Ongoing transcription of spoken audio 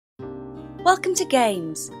Welcome to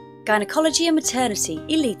G.A.M.E.S, Gynaecology and Maternity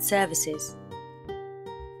Elite Services.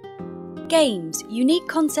 G.A.M.E.S unique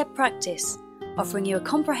concept practice, offering you a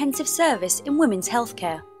comprehensive service in women's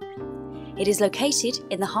healthcare. It is located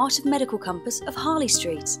in the heart of medical campus of Harley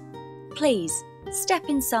Street. Please step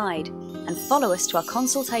inside and follow us to our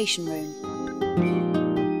consultation room.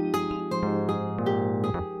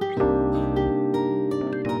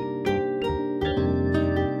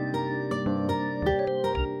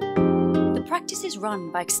 The practice is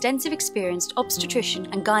run by extensive experienced obstetrician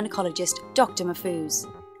and gynaecologist Dr. Mahfouz.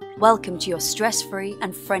 Welcome to your stress-free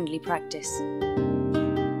and friendly practice.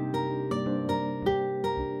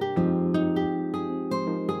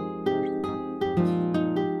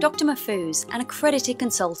 Dr. Mahfouz, an accredited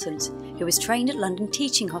consultant who is trained at London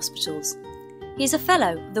teaching hospitals. He is a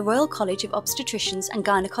Fellow of the Royal College of Obstetricians and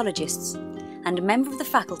Gynaecologists and a member of the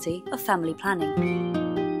Faculty of Family Planning.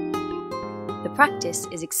 The practice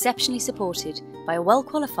is exceptionally supported by a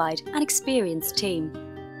well-qualified and experienced team.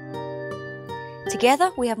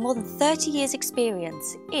 Together, we have more than 30 years'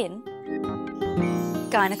 experience in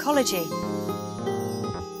gynaecology,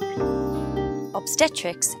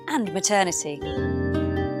 obstetrics and maternity,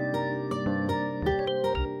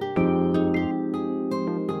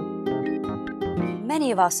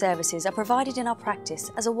 Many of our services are provided in our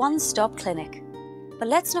practice as a one-stop clinic. But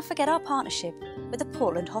let's not forget our partnership with the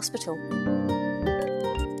Portland Hospital.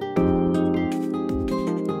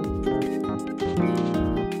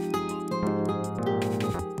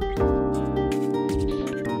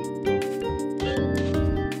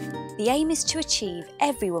 The aim is to achieve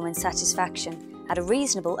every woman's satisfaction at a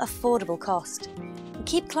reasonable, affordable cost and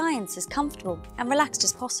keep clients as comfortable and relaxed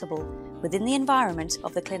as possible within the environment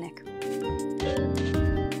of the clinic.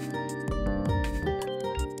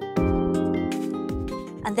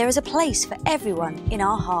 And there is a place for everyone in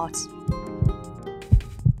our hearts.